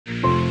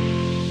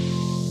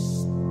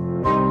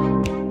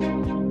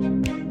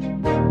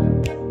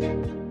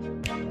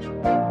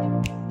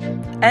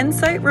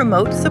EnSite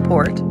remote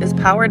support is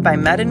powered by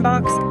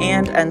Medinbox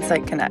and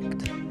EnSite Connect.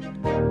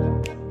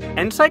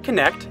 EnSite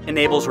Connect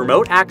enables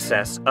remote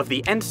access of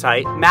the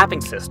EnSite mapping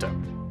system.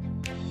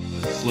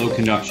 Slow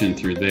conduction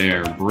through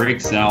there,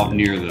 breaks out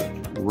near the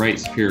right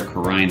superior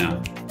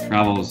carina,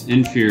 travels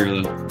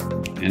inferior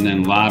and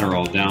then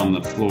lateral down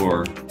the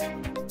floor,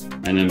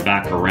 and then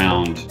back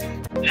around.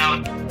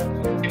 Now,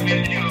 if we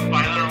have to do a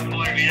bilateral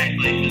polar beam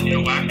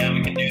isolation, whack that,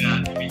 we can do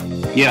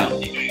that.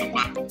 Yeah.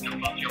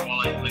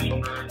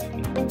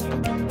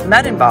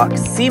 Medinbox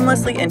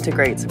seamlessly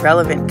integrates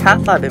relevant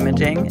cath lab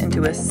imaging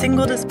into a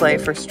single display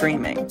for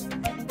streaming.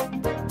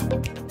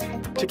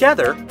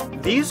 Together,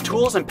 these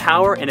tools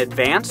empower an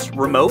advanced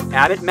remote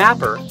added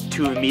mapper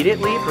to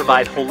immediately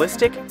provide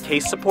holistic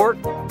case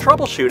support,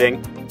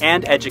 troubleshooting,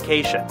 and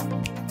education.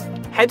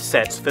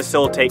 Headsets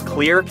facilitate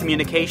clear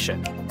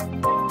communication,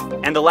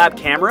 and the lab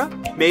camera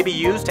may be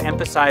used to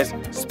emphasize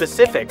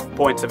specific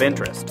points of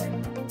interest.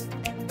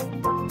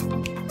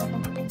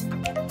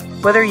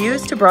 Whether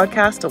used to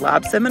broadcast a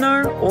lab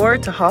seminar or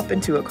to hop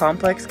into a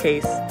complex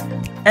case,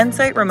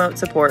 EnSite Remote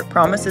Support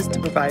promises to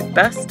provide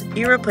best,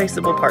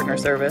 irreplaceable partner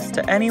service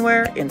to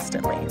anywhere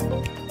instantly.